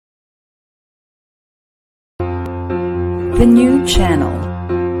The new channel.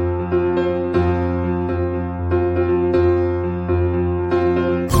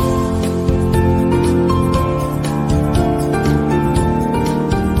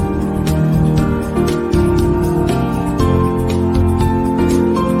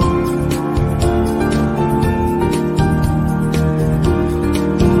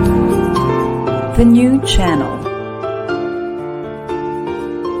 The new channel.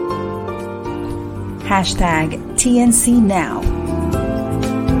 Hashtag TNC Now.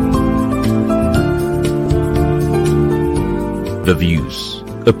 The views,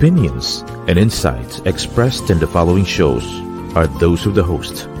 opinions, and insights expressed in the following shows are those of the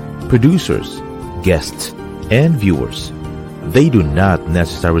host, producers, guests, and viewers. They do not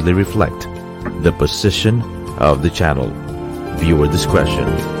necessarily reflect the position of the channel. Viewer discretion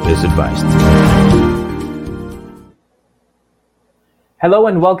is advised. Hello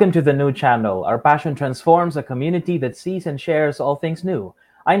and welcome to the new channel. Our passion transforms a community that sees and shares all things new.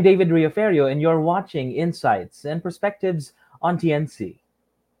 I'm Deivid Rioferio and you're watching Insights and Perspectives on TNC.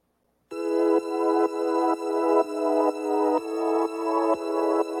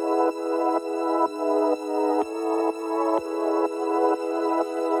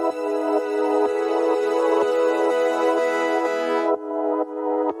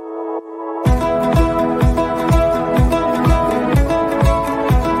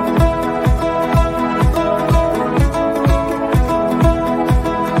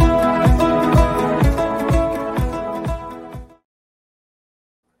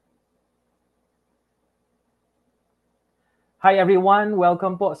 Hi everyone!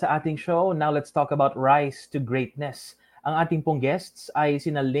 Welcome po sa ating show. Now let's talk about Rise to Greatness. Ang ating pong guests ay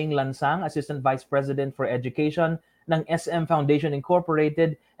sina Ling Lansang, Assistant Vice President for Education ng SM Foundation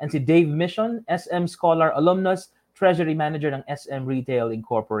Incorporated, and si Dave Mission, SM Scholar Alumnus, Treasury Manager ng SM Retail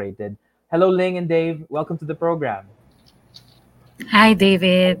Incorporated. Hello Ling and Dave, welcome to the program. Hi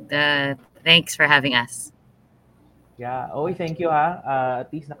David, thanks for having us. Yeah, thank you ha. At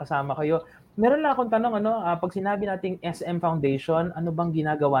least nakasama kayo. Meron lang akong tanong, pag sinabi nating SM Foundation, ano bang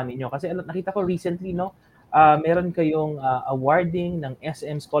ginagawa ninyo? Kasi nakita ko recently, meron kayong awarding ng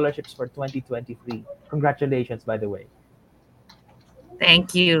SM Scholarships for 2023. Congratulations, by the way.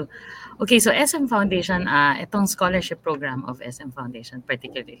 Thank you. Okay, so SM Foundation, itong scholarship program of SM Foundation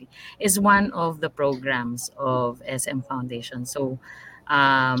particularly, is one of the programs of SM Foundation. So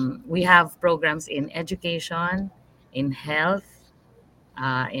we have programs in education, in health,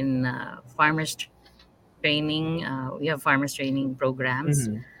 in farmers training. We have farmers training programs,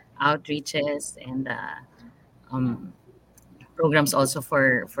 outreaches, and programs also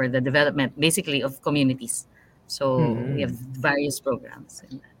for the development, basically, of communities. So we have various programs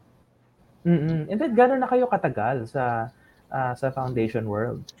in that. And then, gano'n na kayo katagal sa foundation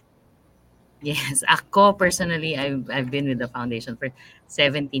world? Yes, ako personally, I've been with the foundation for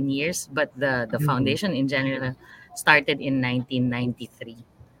 17 years, but the foundation in general started in 1993.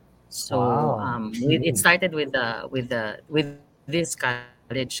 So Wow. it started with this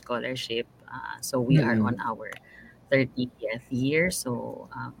college scholarship. So we are on our 30th year.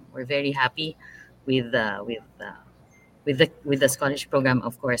 So we're very happy with the scholarship program,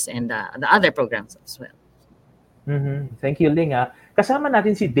 of course, and the other programs as well. Thank you, Ling. Kasama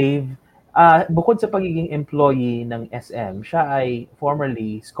natin si Dave. Bukod sa pagiging employee ng SM, siya ay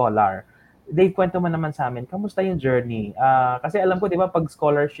formerly scholar. Dave, kwento mo naman sa amin, kamusta yung journey? Kasi alam ko, di ba, pag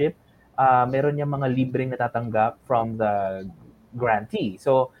scholarship, meron niyang mga libreng natatanggap from the grantee.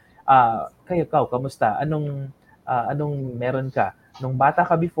 So, kamusta? Anong meron ka? Nung bata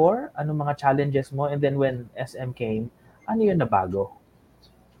ka before, anong mga challenges mo? And then when SM came, ano yun na bago?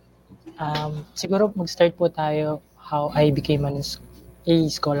 Siguro mag-start po tayo how I became a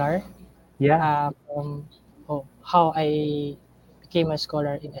scholar. Yeah. How I became a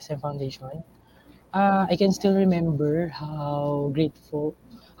scholar in SM Foundation. I can still remember how grateful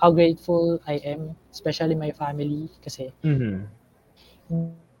I am, especially my family, kasi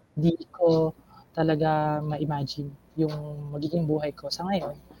hindi ko talaga ma-imagine yung magiging buhay ko sa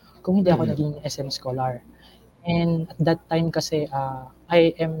ngayon kung hindi ako naging SM scholar. And at that time kasi,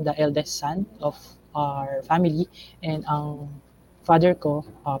 I am the eldest son of our family, and ang father ko,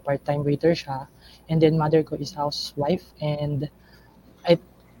 part-time waiter siya, and then mother ko is housewife, and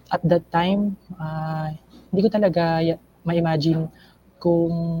at that time, hindi ko talaga ma-imagine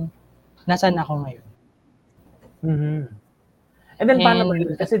kung nasaan ako ngayon. And then paano ba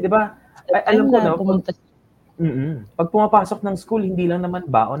yun? Kasi di ba, alam ko pag pumapasok ng school, hindi lang naman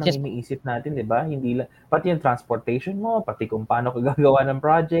baon ang iniisip natin, di ba? Hindi lang, pati yung transportation mo, pati kung paano ka gagawa ng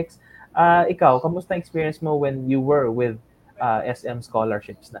projects. Ikaw, kamusta experience mo when you were with SM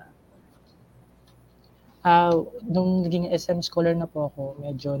scholarships na? Nung naging SM scholar na po ako,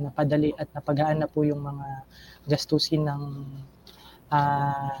 medyo napadali at napagaan na po yung mga gastusin ng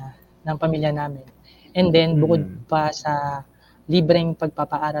pamilya namin. And then bukod pa sa libreng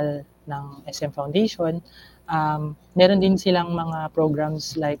pagpapaaral ng SM Foundation, meron din silang mga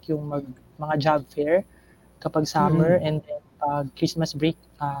programs like yung mga job fair kapag summer, and then pag Christmas break,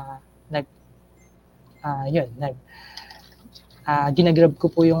 nag yun, ginagrab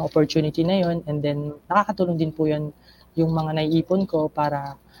ko po yung opportunity na yun, and then nakakatulong din po yun yung mga naiipon ko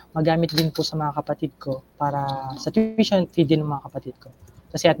para magamit din po sa mga kapatid ko para sa tuition fee din ng mga kapatid ko.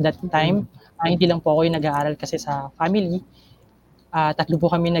 Kasi at that time, hindi lang po ako yung nag-aaral kasi sa family, tatlo po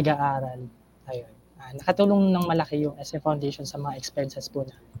kami nag-aaral. Ayun. Nakatulong ng malaki yung SM Foundation sa mga expenses po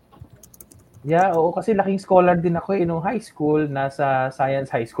na. Yeah, oo, kasi laking scholar din ako nung high school, nasa science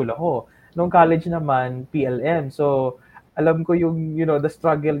high school ako. Nung college naman, PLM. So, alam ko yung, the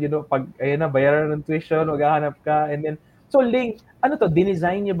struggle, pag, ayun na, bayaran ng tuition, maghahanap ka, and then, so Ling, ano to,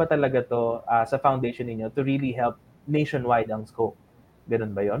 dinesign niyo ba talaga to sa foundation niyo to really help nationwide ang scope?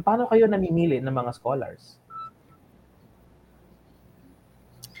 Ganun ba yon? Paano kayo namimili ng mga scholars?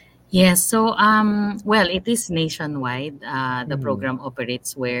 Yes, so well, it is nationwide. The program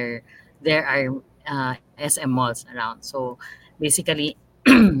operates where there are SM malls around. So basically,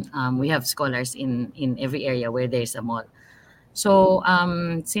 we have scholars in every area where there's a mall. So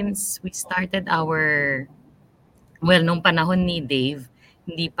since we started nung panahon ni Dave,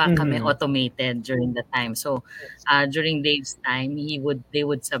 hindi pa kami automated during the time. So during Dave's time, they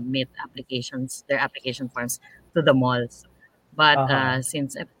would submit their application forms to the malls. But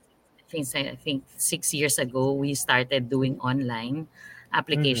since I think 6 years ago, we started doing online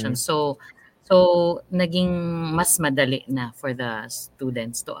applications. So naging mas madali na for the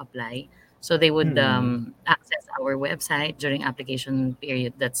students to apply. So they would access our website during application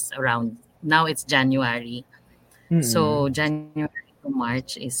period. That's around now. It's January. So January to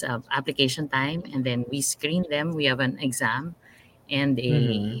March is application time, and then we screen them. We have an exam and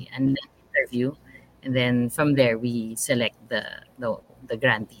an interview, and then from there we select the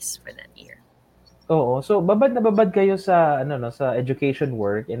grantees for that year. Oo. So, babad na babad kayo sa, sa education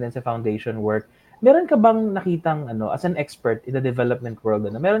work and then sa foundation work. Meron ka bang nakitang, as an expert in the development world,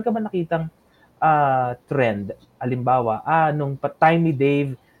 meron ka bang nakitang trend? Halimbawa, nung time ni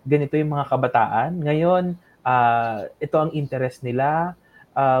Dave, ganito yung mga kabataan. Ngayon, ito ang interest nila.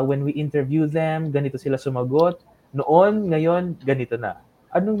 When we interview them, ganito sila sumagot. Noon, ngayon, ganito na.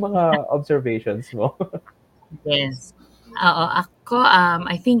 Anong mga observations mo? Yes. Ako,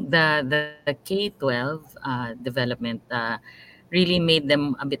 I think the K-12 development really made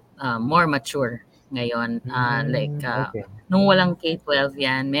them a bit more mature ngayon. Okay. Nung walang K-12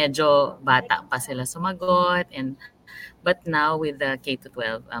 yan, medyo bata pa sila sumagot. But now with the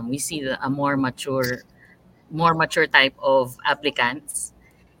K-12, we see a more mature type of applicants.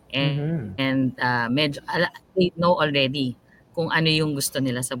 And they know already kung ano yung gusto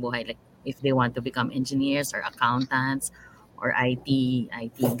nila sa buhay. Like if they want to become engineers or accountants or IT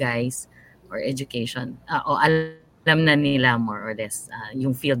guys or education. O alam na nila more or less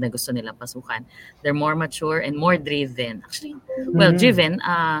yung field na gusto nilang pasukan. They're more mature and more driven. Actually, driven.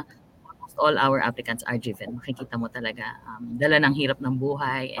 Almost all our applicants are driven. Makikita mo talaga dala ng hirap ng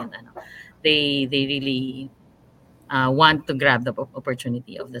buhay, and they really want to grab the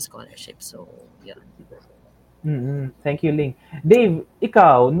opportunity of the scholarship. So, yeah. Thank you, Ling. Dave,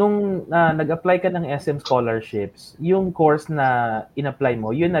 ikaw, nung nag-apply ka ng SM scholarships, yung course na in-apply mo,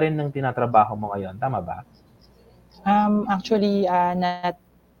 yun na rin ang tinatrabaho mo ngayon. Tama ba? Actually,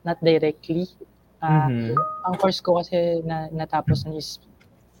 not directly. Ang course ko kasi natapos is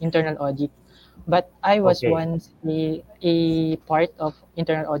internal audit. But I was once a part of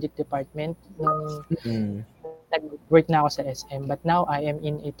internal audit department nung nag-work na ako sa SM. But now I am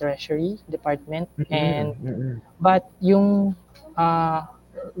in a treasury department, but yung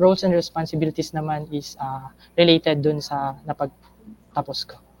roles and responsibilities naman is related dun sa napagtapos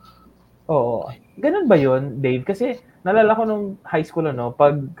ko. Oo. Ganun ba yun, Dave? Kasi nalala ko nung high school,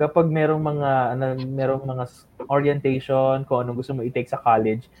 kapag merong mga orientation, kung anong gusto mo i-take sa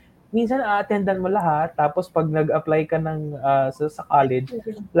college, minsan a-attendan mo lahat, tapos pag nag-apply ka sa college,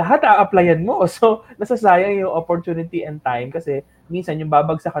 lahat a-applyan mo. So, nasasayang yung opportunity and time kasi minsan yung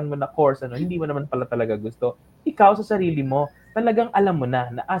babagsakan mo na course, hindi mo naman pala talaga gusto. Ikaw sa sarili mo, talagang alam mo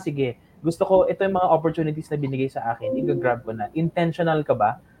na sige, gusto ko, ito yung mga opportunities na binigay sa akin, i-grab ko na. Intentional ka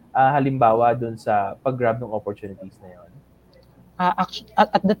ba? Halimbawa dun sa pag-grab ng opportunities na yun?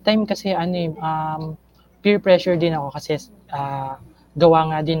 At that time kasi peer pressure din ako kasi gawa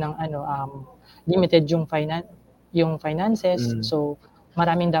nga din ng limited yung finances. So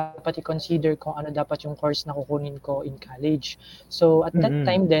maraming dapat i-consider kung ano dapat yung course na kukunin ko in college. So at that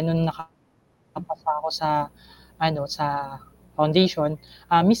time din nung nakapasa ako sa foundation,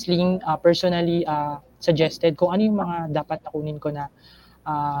 Miss Ling personally suggested kung ano yung mga dapat na kunin ko na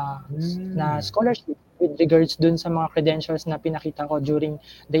scholarship with regards dun sa mga credentials na pinakita ko during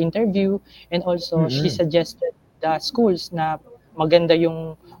the interview, and also she suggested the schools na maganda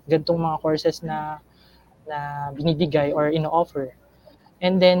yung gantong mga courses na binibigay or ino-offer.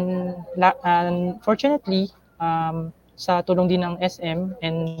 And then fortunately, sa tulong din ng SM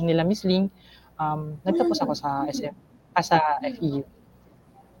and nila Miss Ling, nagtapos ako sa SM, sa FEU.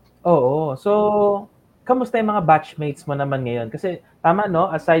 Oo. So, kamusta yung mga batchmates mo naman ngayon? Kasi tama, no?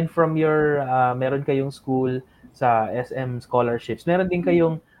 Aside from your, meron kayong school sa SM scholarships, meron din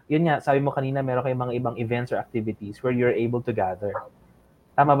kayong, yun nga, sabi mo kanina, meron kayong mga ibang events or activities where you're able to gather.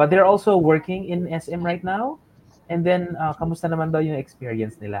 Tama ba? They're also working in SM right now? And then, kamusta naman daw yung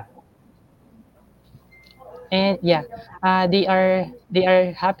experience nila? And yeah, they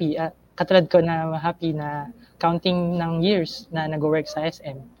are happy. Katulad ko na happy na counting ng years na nag-work sa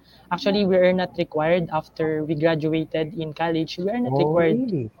SM. Actually, we are not required after we graduated in college. We are not Oh, required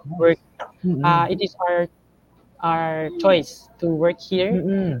to really? work. Nice. It is our choice to work here,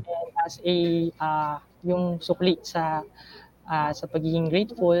 Mm-mm. and as a yung sukli sa pagiging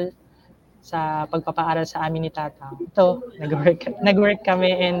grateful sa pagpapaaral sa amin ni Tatang. Ito, nag-work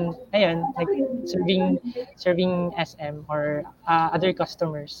kami, and ayun, serving SM or other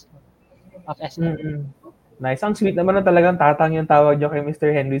customers of SM. Nice. Ang sweet naman na talagang tatang yung tawag nyo kay Mr.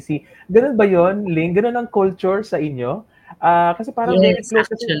 Henry C. Ganun ba yon, Ling? Ganun ang culture sa inyo? Kasi parang very Yes, close.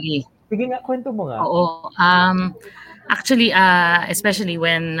 Kasi, actually. sige nga, kwento mo nga. Oo. Actually, especially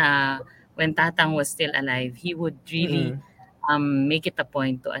when Tatang was still alive, he would really make it a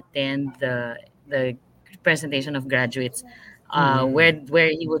point to attend the presentation of graduates, where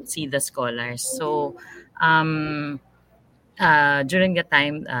he would see the scholars. So um, during the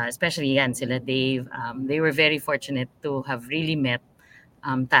time, especially yan sila Dave, they were very fortunate to have really met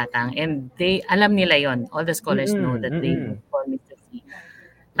Tatang, and they alam nila yon. All the scholars know that they would call Mr. C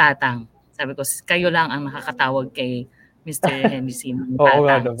Tatang. Sabi ko, kayo lang ang nakakatawag kay Mr. Henry C ng Oo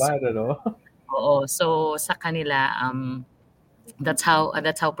nga Tatang. naman, ano? Oo. So sa kanila, that's how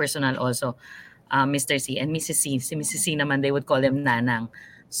personal also Mr. C and Mrs. C. Si Mrs. C naman, they would call him Nanang.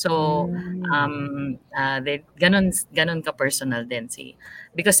 So they ganon ka personal din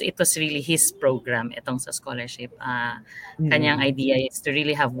because it was really his program itong sa scholarship. Kanyang idea is to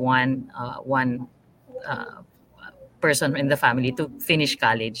really have one person in the family to finish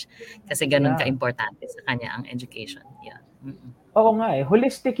college kasi ganun Yeah. ka-importante sa kanya ang education. Yeah. Oo nga eh.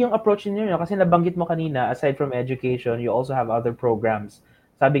 Holistic yung approach niyo, no? Kasi nabanggit mo kanina, aside from education, you also have other programs.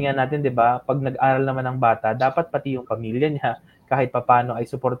 Sabi nga natin, di ba, pag nag-aral naman ng bata, dapat pati yung pamilya niya, kahit papano ay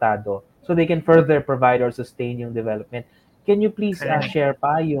suportado, so they can further provide or sustain yung development. Can you please Correct. share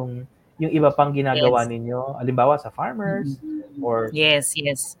pa yung iba pang ginagawa Yes. ninyo? Halimbawa sa farmers, or... Yes.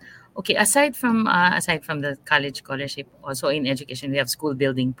 Okay, aside from the college scholarship, also in education we have school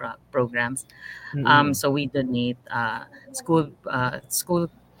building programs. So we donate school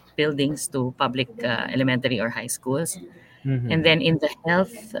buildings to public elementary or high schools. And then in the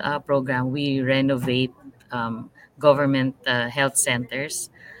health program, we renovate government health centers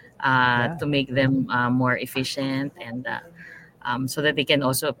to make them more efficient, and so that they can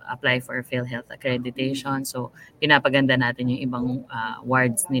also apply for PhilHealth accreditation. So pinapaganda natin yung ibang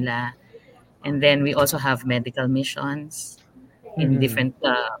wards nila. And then we also have medical missions in different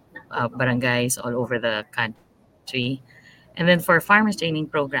barangays all over the country. And then for farmers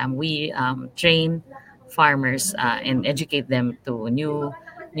training program, we train farmers and educate them to new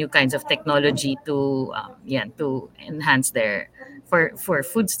kinds of technology to enhance their for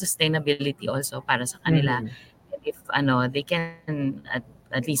food sustainability also para sa kanila. If they can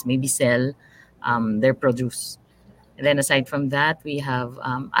at least maybe sell their produce. And then aside from that, we have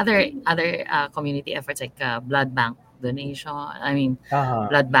other community efforts like blood bank donation.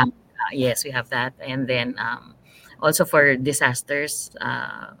 Blood bank. Yes, we have that. And then also for disasters,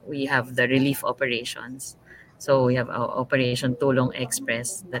 we have the relief operations. So we have Operation Tulong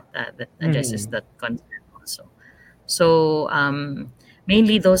Express that addresses that concern also. So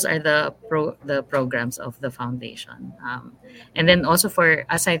mainly those are the programs of the foundation. And then also for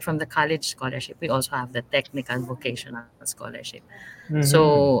aside from the college scholarship, we also have the technical vocational scholarship.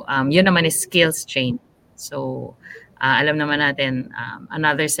 So yun naman is skills training. So alam naman natin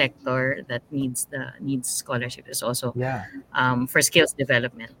another sector that needs scholarship is also for skills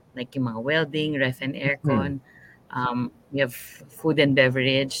development, like yung mga welding, ref and aircon. We have food and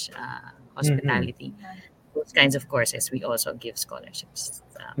beverage, hospitality. those kinds of courses, we also give scholarships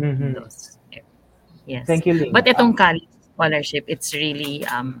in Mhm. those areas. Yes. Thank you, Ling. But itong college scholarship, it's really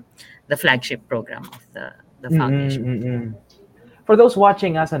the flagship program of the Mm, foundation. mm. For those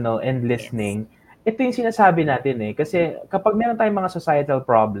watching us and Yes. listening, ito yung sinasabi natin kasi kapag meron tayong mga societal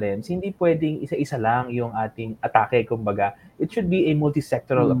problems, hindi pwedeng isa-isa lang yung ating atake kumbaga. It should be a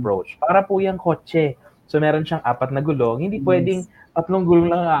multi-sectoral Mm. approach. Para po yung kotse. So meron siyang 4 na gulong, hindi pwedeng Yes. 3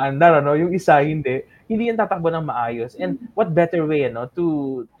 gulong lang aandar yung isa hindi. Hindi yan tatakbo ng maayos. And what better way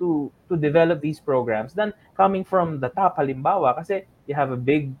to develop these programs than coming from the top halimbawa kasi you have a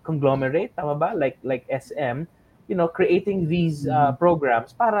big conglomerate, tama ba? Like SM, creating these Mm.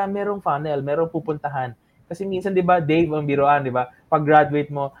 programs para merong funnel, merong pupuntahan. Kasi minsan, di ba, Dave, ang biroan, di ba, pag graduate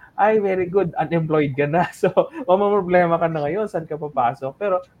mo, ay, very good, unemployed ka na. So, mamamroblema ka na ngayon, saan ka papasok?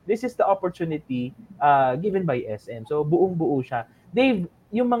 Pero this is the opportunity given by SM. So, buong-buo siya. Dave,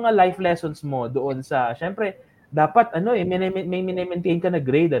 yung mga life lessons mo doon sa, syempre, dapat, may maintain ka na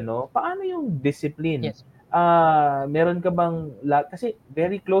grade, Paano yung discipline? Yes. Meron ka bang, kasi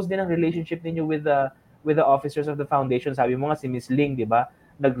very close din ang relationship ninyo with the officers of the foundation. Sabi mo nga si Miss Ling, di ba?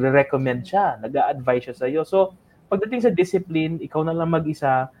 Nagre-recommend siya, nag-a-advise siya sa iyo. So, pagdating sa discipline, ikaw na lang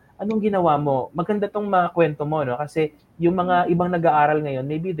mag-isa, anong ginawa mo? Maganda tong mga kwento mo, no? Kasi yung mga ibang nag-aaral ngayon,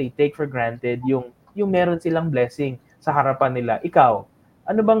 maybe they take for granted yung meron silang blessing sa harapan nila. Ikaw,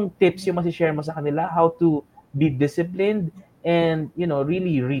 ano bang tips yung masi-share mo sa kanila how to be disciplined and,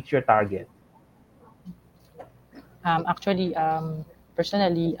 really reach your target? Actually,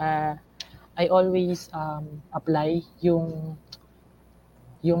 personally, I always apply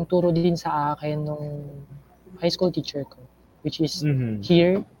yung turo din sa akin nung high school teacher ko, which is Mhm.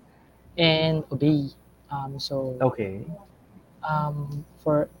 hear and obey. So Okay.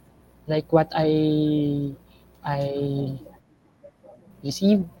 for like what I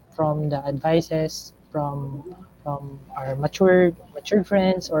received from the advices from our matured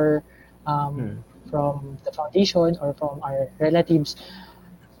friends or Hmm. from the foundation or from our relatives,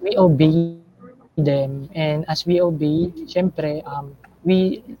 we obey them. And as we obey, syempre,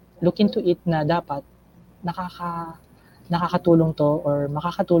 we look into it na dapat nakaka nakakatulong to or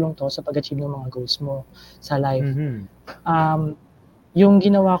makakatulong to sa pag-achieve ng mga goals mo sa life. Mhm. Yung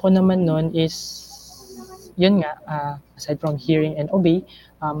ginawa ko naman nun is, yun nga, aside from hearing and obey,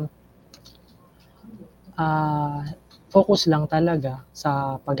 um, focus lang talaga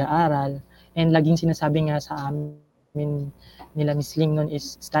sa pag-aaral. And laging sinasabi nga sa amin nila Miss Ling nun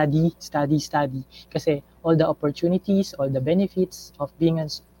is study, study, study. Kasi all the opportunities, all the benefits of being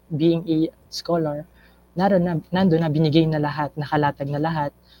a scholar, nandun na, binigay na lahat, nakalatag na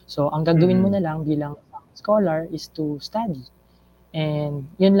lahat. So, ang gagawin mo Mm. na lang bilang scholar is to study. And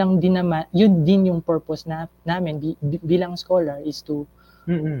yun lang din naman, yun din yung purpose namin bilang scholar is to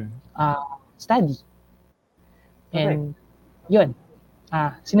Mm. study. Correct. And yun,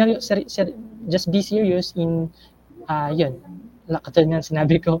 just be serious in, yun, katulad ng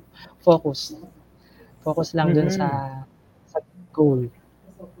sinabi ko, focus. Focus lang dun Mm. sa goal.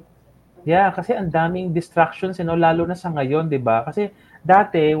 Yeah, kasi ang daming distractions, lalo na sa ngayon, 'di ba? Kasi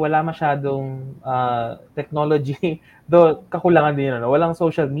dati wala masyadong technology, though kakulangan din 'yun, walang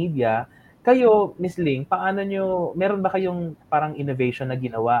social media. Kayo, Miss Ling, paano nyo, meron ba kayong parang innovation na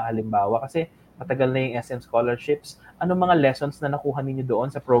ginawa halimbawa? Kasi matagal na yung SM scholarships. Anong mga lessons na nakuha ninyo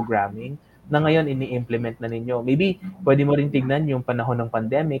doon sa programming na ngayon ini-implement na ninyo? Maybe pwede mo rin tignan yung panahon ng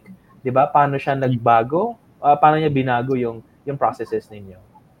pandemic, 'di ba? Paano siya nagbago? Paano niya binago yung processes ninyo?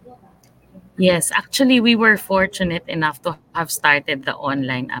 Yes, actually, we were fortunate enough to have started the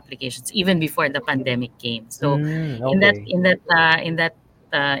online applications even before the pandemic came. So, Okay. in that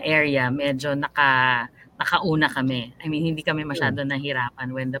area, medyo nakauna kami. I mean, hindi kami masyado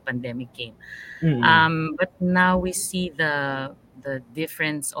nahirapan when the pandemic came. Mm. But now we see the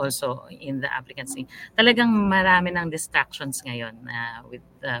difference also in the applicants. Talagang marami ng distractions ngayon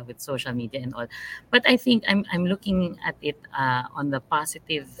with social media and all. But I think I'm looking at it on the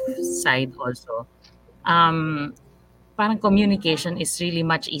positive side also. Um, Parang communication is really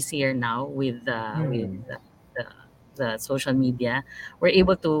much easier now with Mm. the, the social media. We're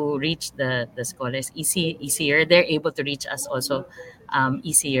able to reach the scholars easier. They're able to reach us also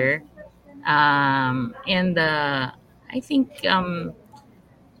easier. And I think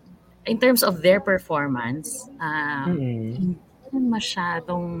in terms of their performance, Mm. hindi naman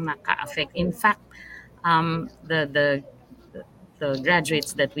masyadong naka-affect. In fact, the the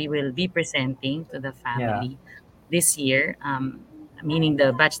graduates that we will be presenting to the Yeah. family this year, meaning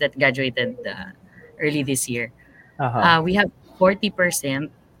the batch that graduated early this year, Uh-huh. we have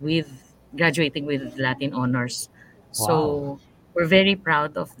 40% with graduating with Latin honors. Wow. So we're very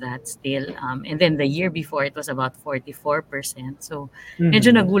proud of that still. And then the year before, it was about 44%. So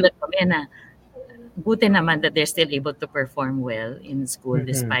medyo Mhm. nagulat kami na buti naman that they're still able to perform well in school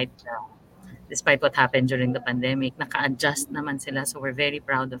Mhm. despite what happened during the pandemic. Naka-adjust naman sila, so we're very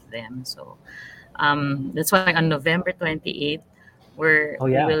proud of them. So that's why on November 28th, Oh,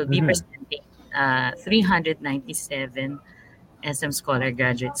 we yeah. will be Mhm. presenting 397 SM Scholar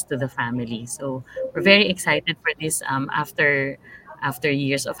graduates to the family. So we're very excited for this after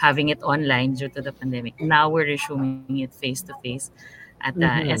years of having it online due to the pandemic. Now we're resuming it face to face at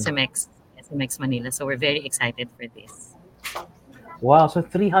Mhm. SMX Manila. So we're very excited for this. Wow, so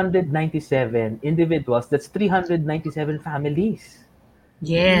 397 individuals, that's 397 families.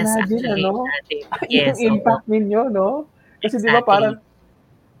 Yes, Imagine actually, ano, David. yung Yes, oo, impact ninyo 'no? Kasi 'di ba exactly. parang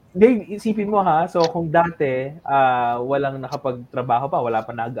Dave, isipin mo ha, so kung dati, walang nakapagtrabaho pa, wala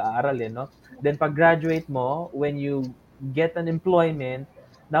pa nag-aaral eh, no? Then pag-graduate mo, when you get an employment,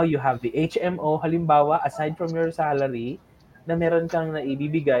 now you have the HMO, halimbawa, aside from your salary, na meron kang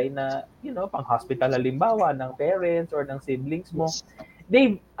naibibigay na, pang hospital halimbawa, ng parents or ng siblings mo. Yes.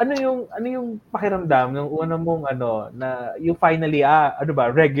 Dave, ano yung pakiramdam nung una mong ano na you finally ano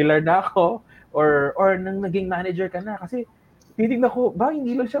ba, regular na ako or nang naging manager ka na kasi titignan ko, ba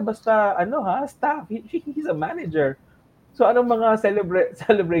hindi lang siya basta ano staff. He's a manager. So anong mga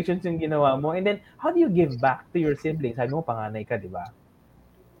celebrations yung ginawa mo? And then how do you give back to your siblings? Sabi mo panganay ka, di ba?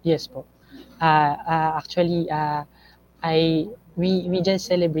 Yes po. Actually, we just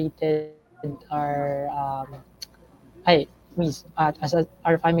celebrated our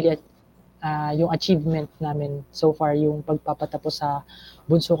family at yung achievement namin so far yung pagpapatapos sa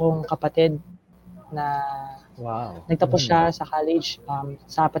bunso kong kapatid na Wow. nagtapos Mhm. siya sa college.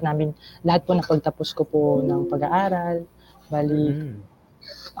 Sa apat namin, lahat po napagtapos ko po ng pag-aaral. Bali, Mhm.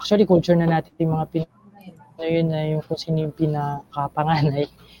 actually culture na natin yung mga Pinoy yun na yung kung sino yung pinakapanganay,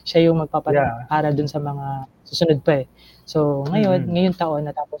 siya yung Yeah. magpapaaral dun sa mga susunod pa eh. So ngayon, Mhm. ngayong taon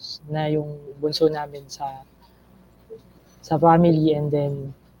natapos na yung bunso namin sa family and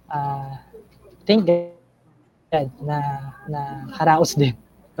then thank God na karaos din.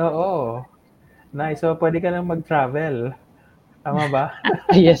 Oo. Nice. So pwede ka nang mag-travel. Tama ba?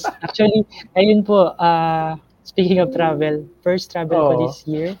 Yes, actually, ayun po, speaking of travel, first travel ko Oo. this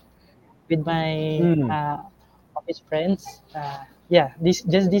year with my Mm. office friends. Yeah, this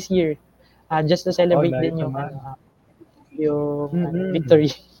year, just to Oh, celebrate nice din yung naman. Mm.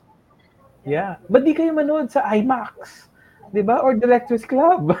 victory. Yeah. Ba't di kayo manood sa IMAX? 'Di ba? Or Directors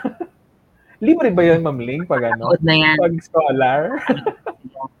Club? Libre ba 'yun, Ma'am Ling, pag ano, Nakakanood na yan. pag scholar?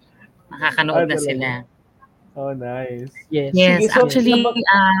 Nakakanood na Talaga? sila. Oh, nice. Yes, Sige, Yes, so yes. actually,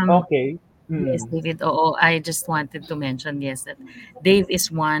 okay. yes, Mm. David. Oo, I just wanted to mention, yes, that Dave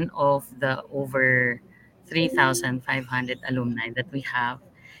is one of the over 3,500 alumni that we have.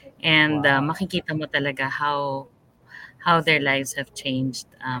 And Wow. makikita mo talaga how their lives have changed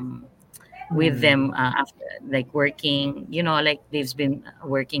with them Mm. after like working, like Dave's been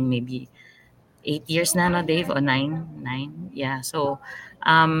working maybe 8 years na, no, Dave, or nine. Yeah. So,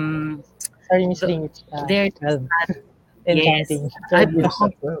 um, Sorry, Miss the, Ling, it's they're just 12 not, and yes. counting. 12 12 years na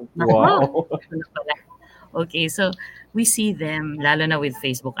years. 12. Nako, Wow. ano pala. Okay, so we see them, lalo na with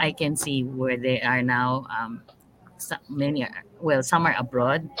Facebook. I can see where they are now. Some are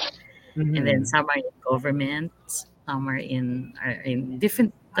abroad, and then Mhm. some are in government, some are in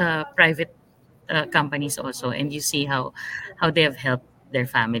different private companies also. And you see how they have helped their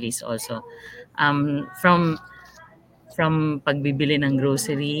families also. From pagbibili ng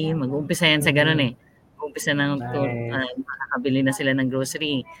grocery, mag-uumpisa yan sa gano'n Mhm. eh. Mag-uumpisa ng Nice. makakabili na sila ng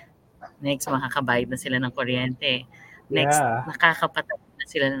grocery. Next, makakabayad na sila ng kuryente. Next, Yeah. nakakapatayo na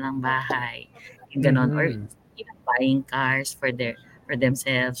sila ng bahay. Yung gano'n. Or Mhm. even buying cars for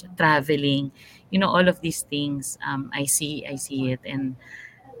themselves, traveling. All of these things, I see it, and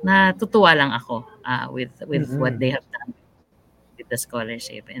natutuwa lang ako with what Mm. they have done with the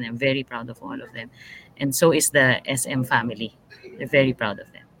scholarship, and I'm very proud of all of them. And so is the SM family. They're very proud of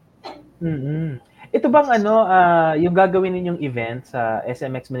them. Mm. Ito bang ano, yung gagawin ninyong event sa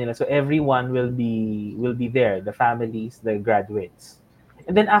SMX Manila, so everyone will be there, the families, the graduates.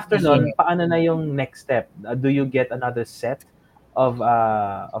 And then after nun, Yes. paano na yung next step? Do you get another set of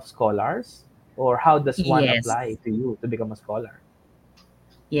scholars? Or how does one apply Yes. to you to become a scholar?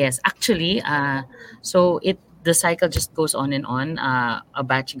 Yes, actually, so the cycle just goes on and on. A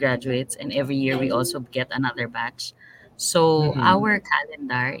batch graduates, and every year we also get another batch. So Mhm. our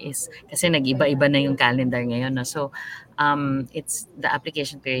calendar is kasi nag-iba-iba na yung calendar ngayon. No? So it's the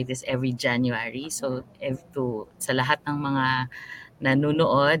application period is every January. So sa lahat ng mga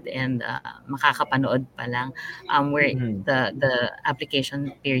nanunood and makakapanood pa lang, where Mhm. the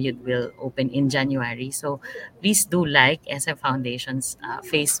application period will open in January. So please do like SM Foundation's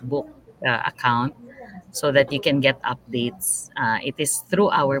Facebook account so that you can get updates. It is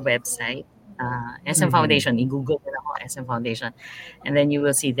through our website, SM Mhm. Foundation. I-google mo lang ako, SM Foundation. And then you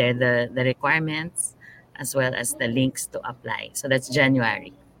will see there the requirements as well as the links to apply. So that's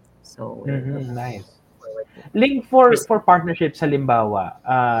January. So we're Mhm. looking Nice. forward to Link for partnerships halimbawa,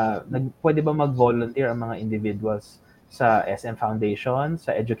 pwede ba mag-volunteer ang mga individuals sa SM Foundation,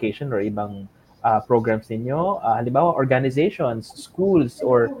 sa education or ibang programs ninyo? Halimbawa, organizations, schools,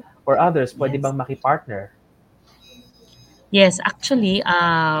 or others, pwede yes. bang maki-partner? Yes, actually,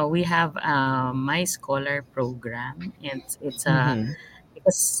 we have a My Scholar program. It's a Mhm.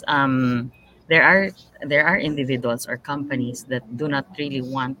 because there are individuals or companies that do not really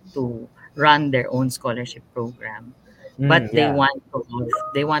want to run their own scholarship program, but Yeah.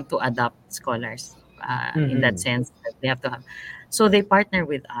 they want to adopt scholars. In that Mhm. sense, that they have to have. So they partner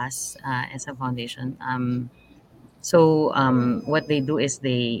with us as a foundation. So what they do is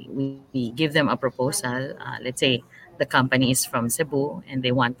we give them a proposal. Let's say the company is from Cebu and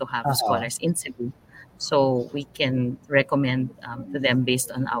they want to have Aha. scholars in Cebu. So we can recommend to them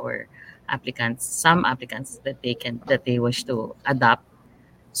based on our applicants, some applicants that they wish to adopt.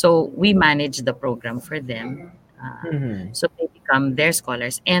 So we manage the program for them. Mhm. So they become their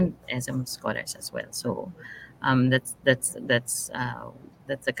scholars and SM scholars as well. So that's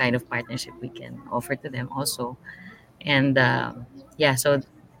the kind of partnership we can offer to them also. And yeah, so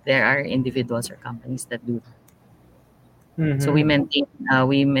there are individuals or companies that do that. So Mhm.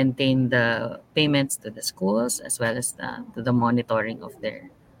 we maintain the payments to the schools as well as to the monitoring of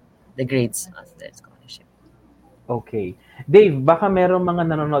the grades of their scholarship. Okay. Dave, baka merong mga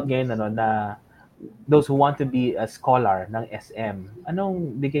nanonood ngayon ano, na those who want to be a scholar ng SM.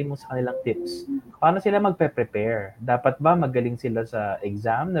 Anong bigay mo sa kanilang tips? Paano sila magpe-prepare? Dapat ba magaling sila sa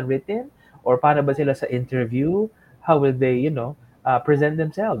exam na written? Or paano ba sila sa interview? How will they, present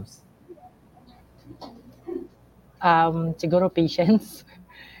themselves? Siguro patience.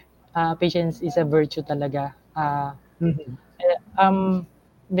 Patience is a virtue talaga. Mhm. Um,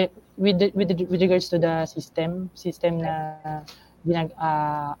 with regards to the system na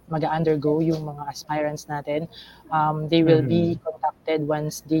mag-undergo yung mga aspirants natin, they will be Mhm. contacted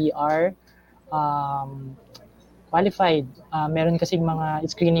once they are um, qualified. Meron kasing mga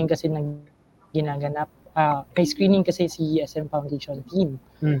screening kasi na ginaganap. May screening kasi si SM Foundation team.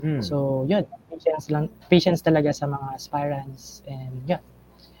 Mhm. So, yun, patience talaga sa mga aspirants and yun.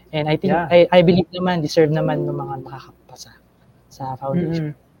 And I think Yeah. I believe naman deserve naman ng mga makakapasa sa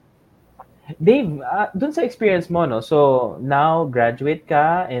foundation. Mm. Dave, dun sa experience mo, no? So, now, graduate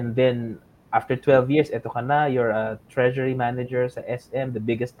ka, and then, after 12 years, eto ka na, you're a treasury manager sa SM, the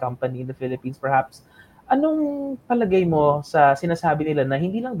biggest company in the Philippines, perhaps. Anong palagay mo sa sinasabi nila na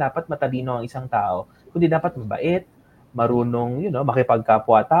hindi lang dapat matalino ang isang tao, kundi dapat mabait, marunong,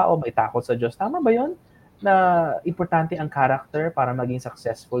 makipagkapwa-tao, may takot sa Diyos. Tama ba yon? Na importante ang character para maging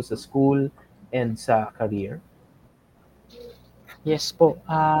successful sa school and sa career? Yes po.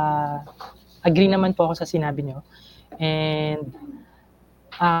 Agree naman po ako sa sinabi niyo. And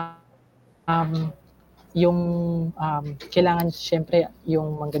yung kailangan siyempre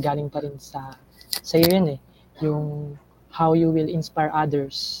yung manggagaling pa rin sa iyo yun eh. Yung how you will inspire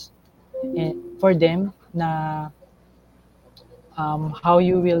others and for them na how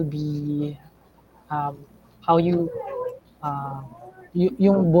you will be how you uh,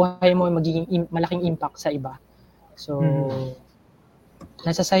 yung buhay mo magiging malaking impact sa iba. So, Mhm.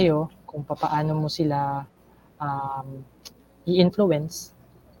 nasa sayo kung papaano mo sila um, i-influence.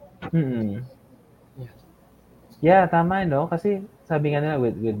 Mm. Yeah. Yeah, tama, no? Kasi sabi nga nila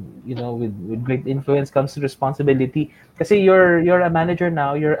with great influence comes responsibility. Kasi you're a manager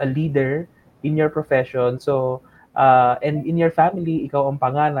now, you're a leader in your profession. So, and in your family, ikaw ang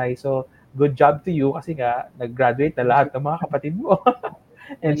panganay. So, good job to you kasi nga nag-graduate na lahat ng mga kapatid mo.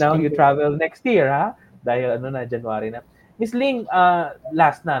 And Yes, now thank you you. travel next year, ha? Dahil January na. Miss Ling,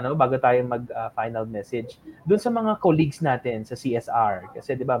 last na, no? Bago tayo mag-final message. Doon sa mga colleagues natin sa CSR,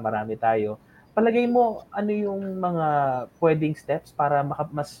 kasi di ba marami tayo, palagay mo, ano yung mga pwedeng steps para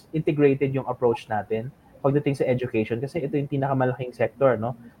mas integrated yung approach natin pagdating sa education? Kasi ito yung pinakamalaking sector,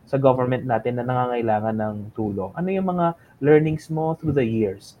 no? Sa government natin na nangangailangan ng tulong. Ano yung mga learnings mo through the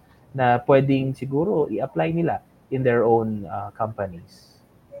years na pwedeng siguro i-apply nila in their own companies?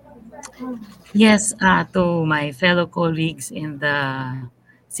 Yes, to my fellow colleagues in the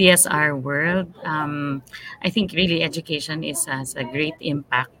CSR world, I think really education has a great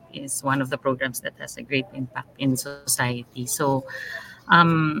impact is one of the programs that has a great impact in society. So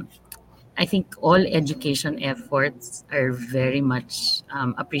um, I think all education efforts are very much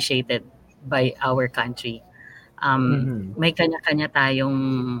appreciated by our country. Mhm. May kanya-kanya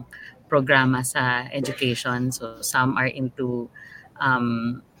tayong programa sa education. So some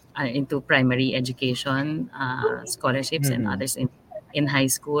um, are into primary education scholarships, and Mhm. others in high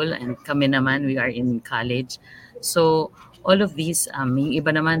school, and kami naman we are in college. So all of these, yung iba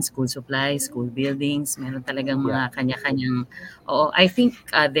naman school supplies, school buildings, meron talagang Yeah. mga kanya-kanyang. Oo, I think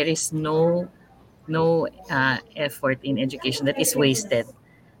there is no effort in education that is wasted.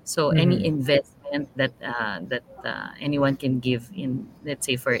 So any Mhm. investment that anyone can give in, let's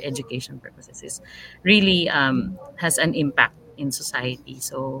say, for education purposes, is really has an impact in society.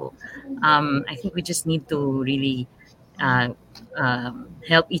 So I think we just need to really uh,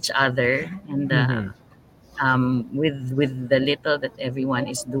 help each other, and Mhm. with the little that everyone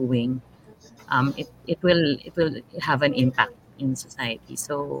is doing, it will have an impact in society.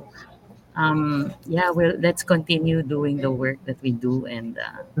 So yeah, well, let's continue doing the work that we do, and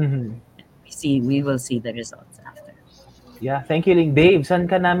Mhm. we will see the results after. Yeah, thank you, Ling. Dave, saan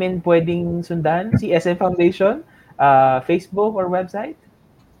ka namin pwedeng sundan? Si SM Foundation? Facebook or website?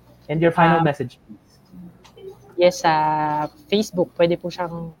 And your final Um, message, please. yes, sa Facebook pwede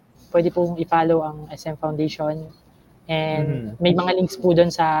pong i-follow ang SM Foundation, and Mhm. may mga links po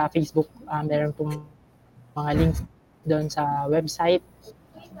do'n sa Facebook, meron pong mga links do'n sa website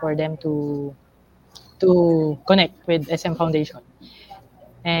for them to connect with SM Foundation.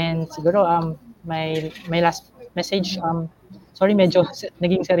 And siguro, my last message, sorry medyo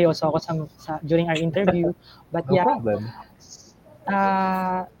naging seryoso ako during our interview, but No yeah, problem.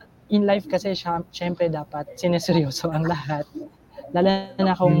 in life kasi siyempre dapat sinerseryoso ang lahat. Lalo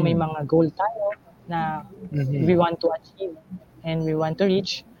na kung may Mhm. mga goal tayo na we Mhm. want to achieve and we want to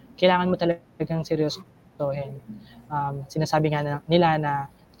reach, kailangan mo talagang seryosohin. Sinasabi nga nila na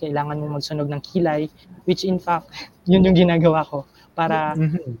kailangan mong magsunog ng kilay, which in fact, yun yung ginagawa ko para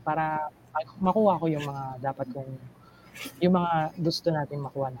Mhm. para makuha ko yung mga gusto natin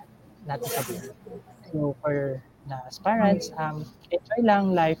makuha natin sa buhay. So for the aspirants, enjoy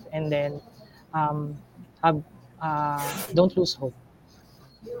lang life, and then um, have don't lose hope.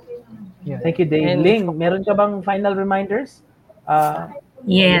 Yun. Thank you, Dave. And Ling, meron ka bang final reminders to our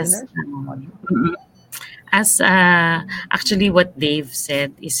Yes. listeners? As actually what Dave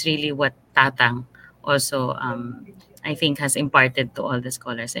said is really what Tatang also, I think, has imparted to all the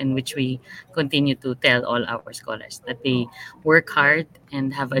scholars, and which we continue to tell all our scholars, that they work hard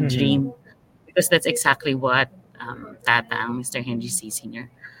and have a Mhm. dream, because that's exactly what Tatang, Mr. Henry C. Sr.,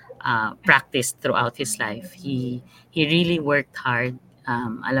 practiced throughout his life. He really worked hard.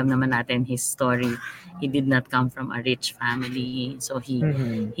 Alam naman natin his story. He did not come from a rich family, so he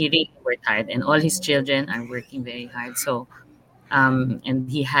Mhm. he really worked hard, and all his children are working very hard. So and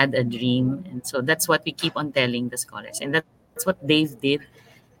he had a dream, and so that's what we keep on telling the scholars, and that's what Dave did,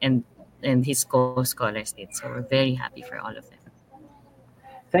 and his co-scholars did. So we're very happy for all of them.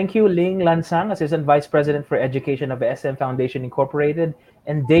 Thank you, Ling Lansang, Assistant Vice President for Education of SM Foundation Incorporated,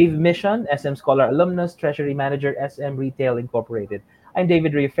 and Dave Mission, SM Scholar Alumnus, Treasury Manager, SM Retail Incorporated. I'm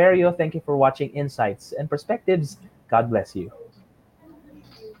David Rioferio. Thank you for watching Insights and Perspectives. God bless you.